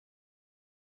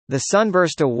The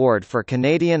Sunburst Award for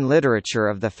Canadian Literature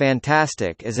of the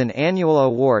Fantastic is an annual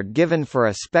award given for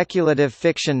a speculative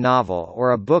fiction novel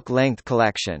or a book-length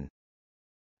collection.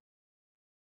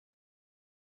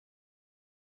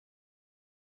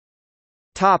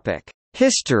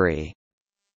 History.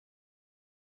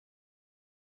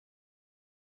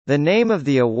 The name of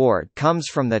the award comes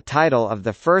from the title of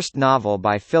the first novel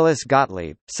by Phyllis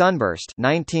Gottlieb, Sunburst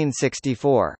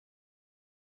 1964.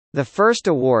 The first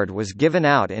award was given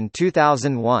out in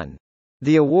 2001.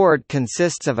 The award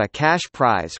consists of a cash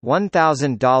prize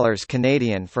 $1,000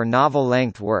 Canadian for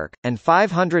novel-length work, and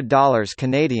 $500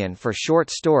 Canadian for short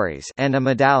stories and a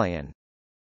medallion.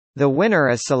 The winner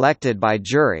is selected by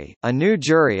jury. A new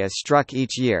jury is struck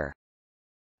each year.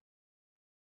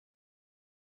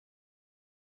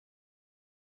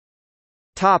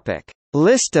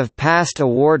 List of past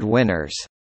award winners.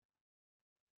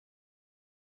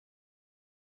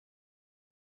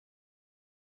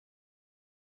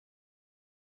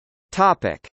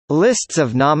 Lists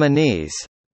of nominees.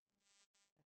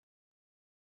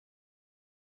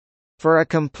 For a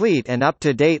complete and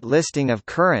up-to-date listing of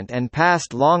current and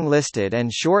past long-listed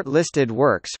and short-listed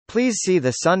works, please see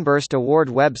the Sunburst Award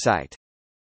website.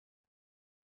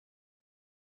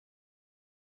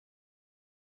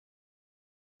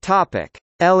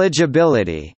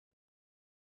 Eligibility.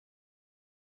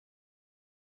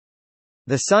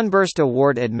 The Sunburst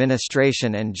Award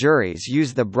administration and juries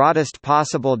use the broadest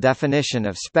possible definition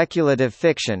of speculative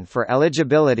fiction for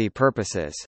eligibility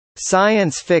purposes.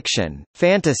 Science fiction,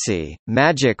 fantasy,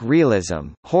 magic realism,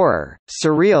 horror,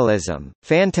 surrealism,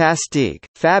 fantastique,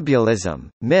 fabulism,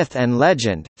 myth and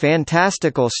legend,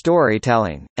 fantastical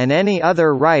storytelling, and any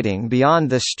other writing beyond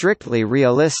the strictly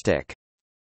realistic.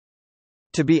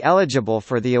 To be eligible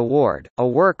for the award, a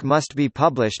work must be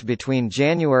published between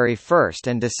January 1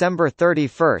 and December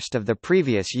 31 of the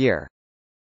previous year.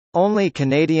 Only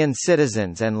Canadian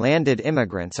citizens and landed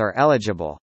immigrants are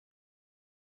eligible.